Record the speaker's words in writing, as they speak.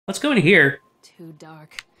Let's go in here. Too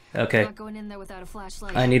dark. Okay. Not going in there without a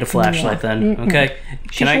flashlight. I need a flashlight then. Okay.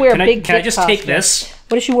 Can I just take this?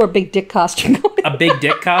 What if she wore a big dick costume? A big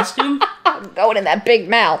dick costume? Going in that big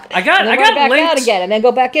mouth. I got back linked out again, and then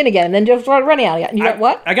go back in again, and then just running out again. You got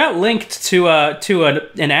what? I got linked to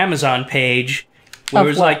an Amazon page where it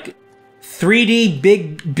was like 3D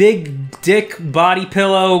big dick body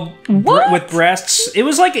pillow with breasts. It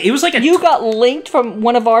was like a You got linked from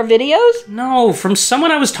one of our videos? No, from someone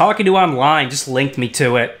I was talking to online just linked me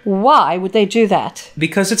to it. Why would they do that?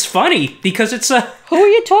 Because it's funny. Because it's a Who are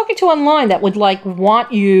you talking to online that would like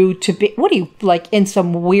want you to be? What are you like in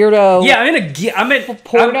some weirdo? Yeah, I'm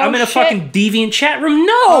in a fucking deviant chat room.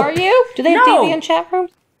 No, are you? Do they have deviant chat rooms?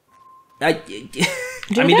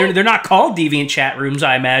 I mean, they're not called deviant chat rooms,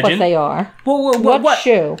 I imagine. But they are. Well, what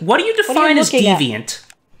do you define as deviant?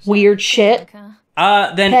 Weird shit.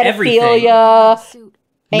 Then everything. Pedophilia,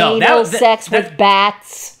 anal sex with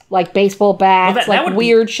bats, like baseball bats,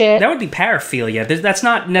 weird shit. That would be paraphilia. That's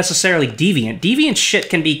not necessarily deviant. Deviant shit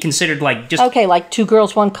can be considered like just... Okay, like 2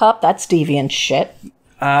 girls, 1 cup, that's deviant shit.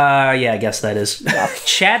 Yeah, I guess that is.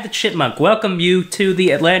 Chad the Chipmunk, welcome you to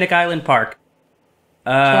the Atlantic Island Park.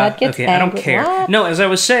 Chad gets okay, angry. I don't care. What? No, as I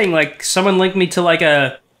was saying, like, someone linked me to, like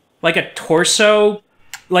a torso,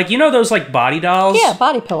 like, you know those, like, body dolls? Yeah,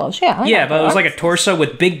 body pillows, yeah. Yeah, but it was like a torso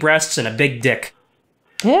with big breasts and a big dick.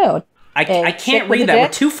 Dude. I can't read that. We're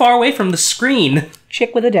too far away from the screen.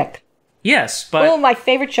 Chick with a dick. Yes, but... Oh, my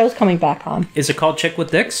favorite show's coming back on. Is it called Chick with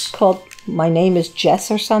Dicks? Called My Name is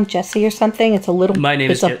Jesse or something. It's a little...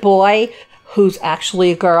 It's a boy who's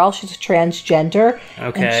actually a girl. She's a transgender.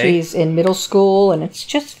 Okay. And she's in middle school, and it's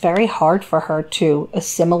just very hard for her to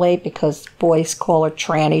assimilate because boys call her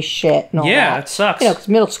tranny shit and all that. Yeah, it sucks. You know, because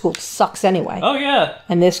middle school sucks anyway. Oh, yeah.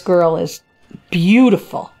 And this girl is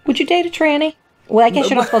beautiful. Would you date a tranny? Well, I guess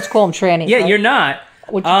you're not supposed to call them trannies. Yeah, right? you're not.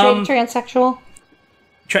 Would you date a transsexual?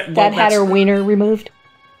 That had her wiener removed?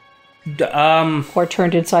 Or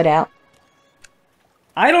turned inside out?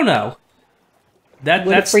 I don't know. Would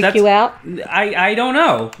it freak you out? I don't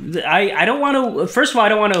know. I don't want to... First of all, I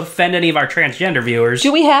don't want to offend any of our transgender viewers.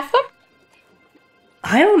 Do we have them?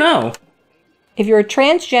 I don't know. If you're a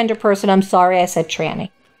transgender person, I'm sorry I said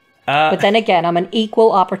tranny. But then again, I'm an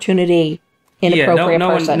equal opportunity inappropriate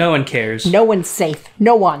person. No one cares. No one's safe.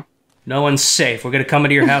 No one. No one's safe. We're going to come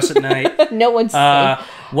into your house at night. No one's safe.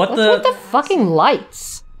 What's with the fucking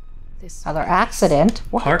lights? Another accident.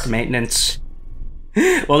 What? Park maintenance.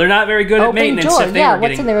 Well, they're not very good at maintenance. Door. If they were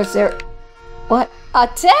what's in there? Is there... What? A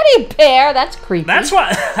teddy bear? That's creepy. That's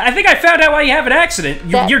why... I think I found out why you have an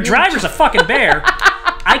accident. Your driver's a fucking bear.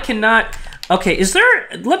 I cannot... Okay, is there...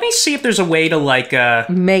 Let me see if there's a way to, like,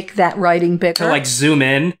 make that writing bigger. To, like, zoom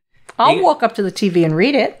in. I'll walk up to the TV and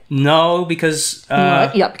read it. No, because...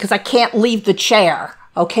 Yeah, because I can't leave the chair.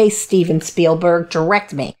 Okay, Steven Spielberg,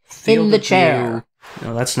 direct me. In the chair.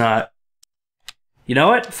 No, that's not... You know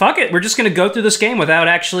what? Fuck it. We're just going to go through this game without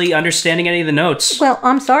actually understanding any of the notes. Well,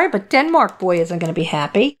 I'm sorry, but Denmark boy isn't going to be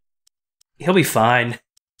happy. He'll be fine.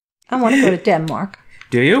 I want to go to Denmark.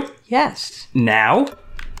 Do you? Yes. Now?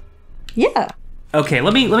 Yeah. Okay,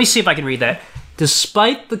 let me see if I can read that.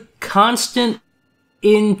 Despite the constant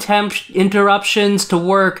interruptions to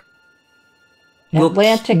work, we'll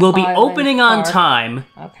be opening on time.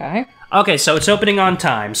 Okay. Okay, so it's opening on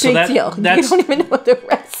time. So Big deal. You don't even know what the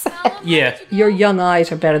rest said. Yeah. Your young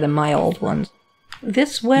eyes are better than my old ones.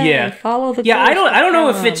 This way. Yeah. Follow the. Yeah, I don't know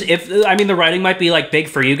if I mean the writing might be like big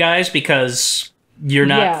for you guys because you're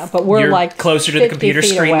not. Yeah, but we're like closer to the computer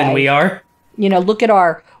screen than we are. You know, look at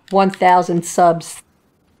our 1,000 subs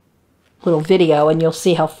little video, and you'll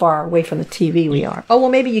see how far away from the TV we are. Oh well,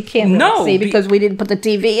 maybe you can't see because we didn't put the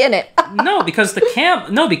TV in it. No, because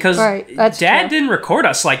Dad didn't record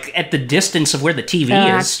us like at the distance of where the TV is.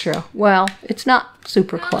 That's true. Well, it's not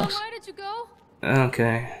super close. Where did you go?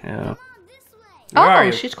 Okay. Yeah.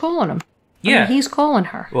 Oh, she's calling him. Yeah, he's calling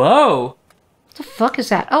her. Whoa. What the fuck is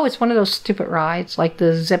that? Oh, it's one of those stupid rides, like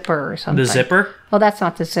the Zipper or something. The Zipper? Oh, that's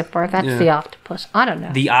not the Zipper. That's the Octopus. I don't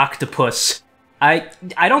know. The Octopus. I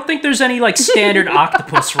don't think there's any like standard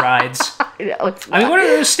octopus rides. No, it's not. I mean, what are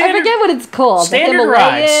those standard? I forget what it's called. Standard the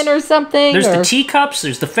rides or something. There's the teacups.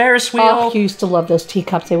 There's the Ferris wheel. Oh, I used to love those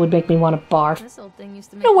teacups. They would make me want to barf. This old thing used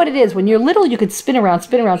to make You know what it is? When you're little, you could spin around.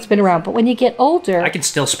 But when you get older, I can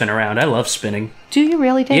still spin around. I love spinning. Do you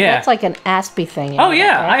really, Dave? Yeah. That's like an Aspie thing. Oh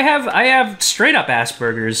yeah, right? I have straight up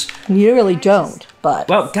Asperger's. You really don't, but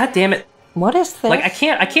well, god damn it. What is this? Like I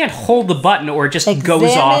can't hold the button or it just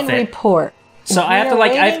goes off it. Report. So I have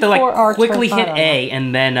to quickly hit A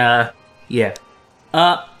and then yeah.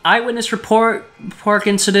 Eyewitness report, park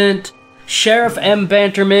incident, Sheriff M.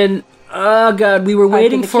 Banterman Oh god, we were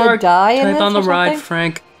waiting for our time on the ride,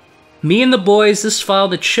 Frank. Me and the boys, this file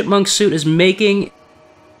the chipmunk suit is making,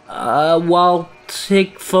 while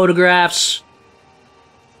take photographs.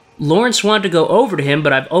 Lawrence wanted to go over to him,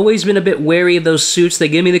 but I've always been a bit wary of those suits. They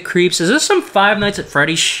give me the creeps. Is this some Five Nights at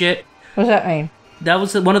Freddy's shit? What does that mean? That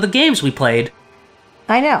was one of the games we played.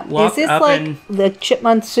 I know. Is this like the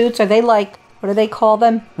chipmunk suits? Are they like, what do they call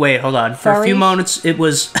them? Wait, hold on. For a few moments, it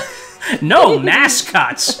was... no,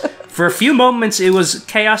 mascots! For a few moments, it was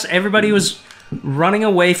chaos. Everybody was running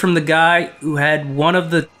away from the guy who had one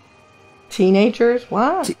of the... Teenagers?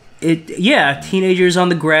 What? Teenagers on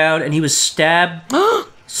the ground, and he was stabbing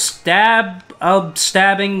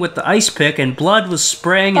with the ice pick, and blood was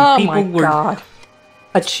spraying, and people were...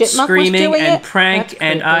 A chipmunk screaming was doing and prank,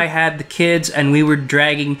 and I had the kids, and we were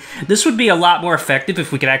dragging. This would be a lot more effective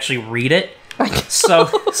if we could actually read it. So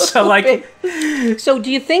like. So,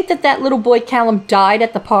 do you think that little boy Callum died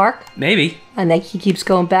at the park? Maybe. And then he keeps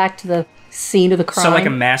going back to the scene of the crime. So, like a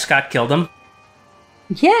mascot killed him.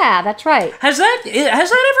 Yeah, that's right. Has that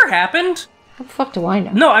ever happened? How the fuck do I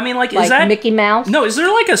know? No, I mean, like is that Mickey Mouse? No, is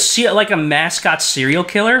there like a mascot serial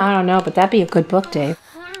killer? I don't know, but that'd be a good book, Dave.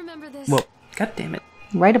 I remember this. Well, god damn it.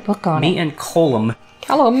 Write a book on it. Me and Callum.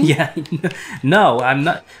 Callum? Yeah. No, I'm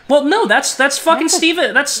not. Well, no, that's fucking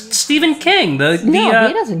Stephen. That's Stephen King. No,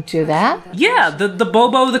 he doesn't do that. Yeah, the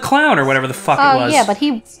Bobo the Clown or whatever the fuck it was. Oh,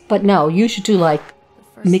 yeah, but no, you should do like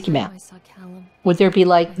Mickey Mouse. Would there be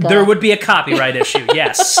like... there would be a copyright issue,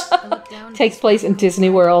 yes. Takes place in Disney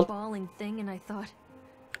World. Thing and I thought,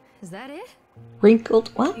 is that it? Wrinkled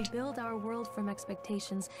what? We build our world from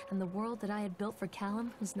expectations, and the world that I had built for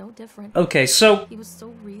Callum was no different. Okay, so... He was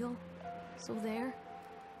so real, so there,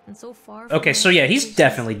 and so far from okay, so yeah, he's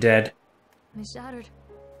definitely dead. They shattered,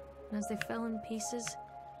 and as they fell in pieces,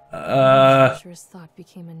 treacherous thought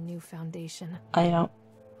became a new foundation. I don't...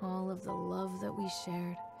 All of the love that we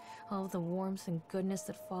shared, all of the warmth and goodness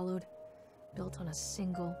that followed, built on a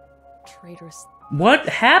single, traitorous... What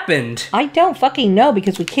happened? I don't fucking know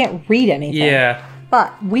because we can't read anything. Yeah.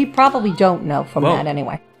 But we probably don't know from that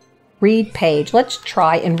anyway. Read page. Let's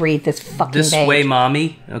try and read this fucking page. This way,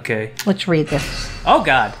 mommy? Okay. Let's read this. Oh,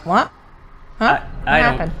 God. What? Huh? What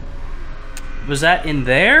happened? Was that in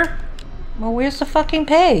there? Well, where's the fucking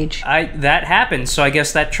page? That happened, so I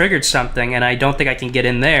guess that triggered something, and I don't think I can get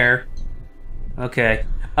in there. Okay.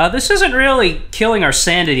 This isn't really killing our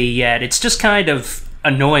sanity yet. It's just kind of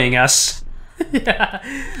annoying us. Yeah.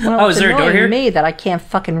 Well, is there a door here? Me that I can't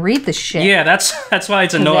fucking read this shit. Yeah, that's why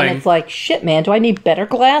it's annoying. And then it's like, shit, man, do I need better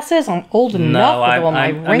glasses? I'm old enough with all my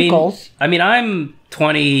wrinkles. I mean, I'm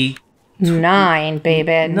 29,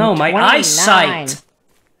 baby. No, my 29. eyesight.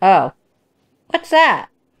 Oh. What's that?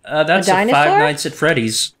 That's a Five Nights at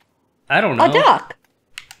Freddy's. I don't know. A duck.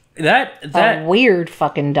 That a weird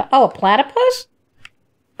fucking duck. Oh, a platypus?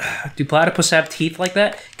 Do platypus have teeth like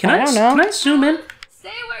that? I don't know. Can I zoom in? Stay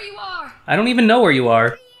where you are. I don't even know where you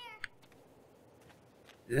are.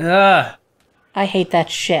 I hate that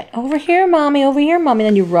shit. Over here, mommy. Over here, mommy.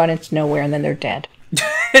 Then you run, it's nowhere, and then they're dead.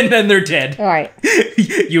 And then they're dead. All right.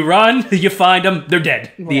 You run, you find them, they're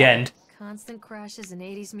dead. Right. The end. Constant crashes and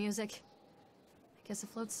 80s music. I guess it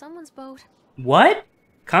floats someone's boat. What?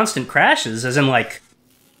 Constant crashes, as in like...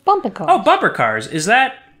 Bumper cars. Oh, bumper cars. Is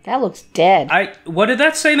that... That looks dead. What did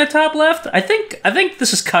that say in the top left? I think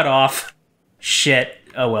this is cut off. Shit.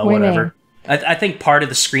 Oh well, whatever. I think part of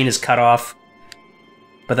the screen is cut off.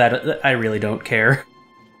 But that I really don't care.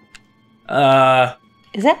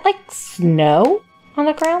 Is that like snow on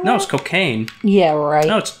the ground? No, it's cocaine. Yeah, right.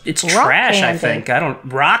 No, it's trash, candy. I think.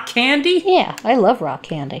 Rock candy? Yeah, I love rock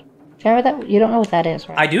candy. Do you remember that? You don't know what that is,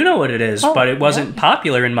 right? I do know what it is, but it wasn't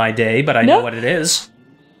popular in my day, but I know what it is.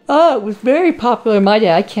 Oh, it was very popular in my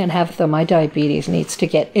day. I can't have it, though. My diabetes needs to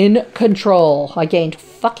get in control. I gained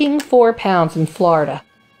fucking 4 pounds in Florida.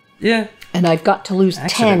 Yeah. And I've got to lose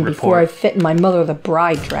 10 before I fit in my Mother of the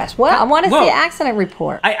Bride dress. Well, I want to see accident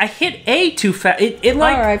report. I hit A too fast. It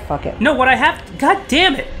like... Alright, fuck it. No, what I have... God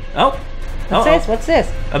damn it. Oh. What's this? What's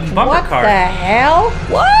this? A bumper car. What the hell?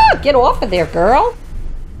 Whoa! Get off of there, girl.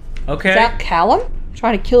 Okay. Is that Callum?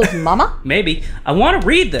 Trying to kill his mama? Maybe. I want to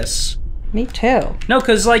read this. Me too. No,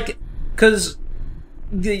 because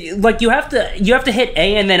you have to hit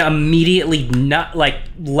A and then immediately not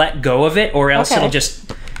let go of it, or else it'll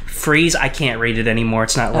just freeze. I can't read it anymore.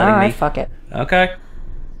 It's not letting me. Alright, fuck it. Okay.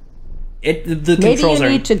 The Maybe controls you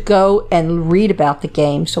need to go and read about the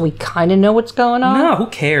game so we kind of know what's going on. No, who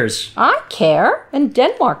cares? I care, and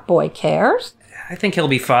Denmark boy cares. I think he'll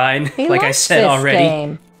be fine. He like I likes said this already.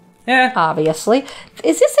 Game. Yeah. Obviously.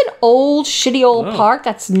 Is this an old, shitty old park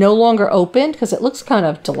that's no longer open? Because it looks kind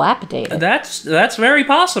of dilapidated. That's very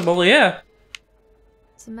possible, yeah.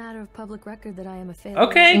 It's a matter of public record that I am a failure.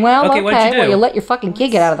 Okay. Well, okay, what'd you do? Well, you let your fucking kid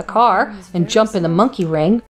get out of the car and jump in the monkey ring.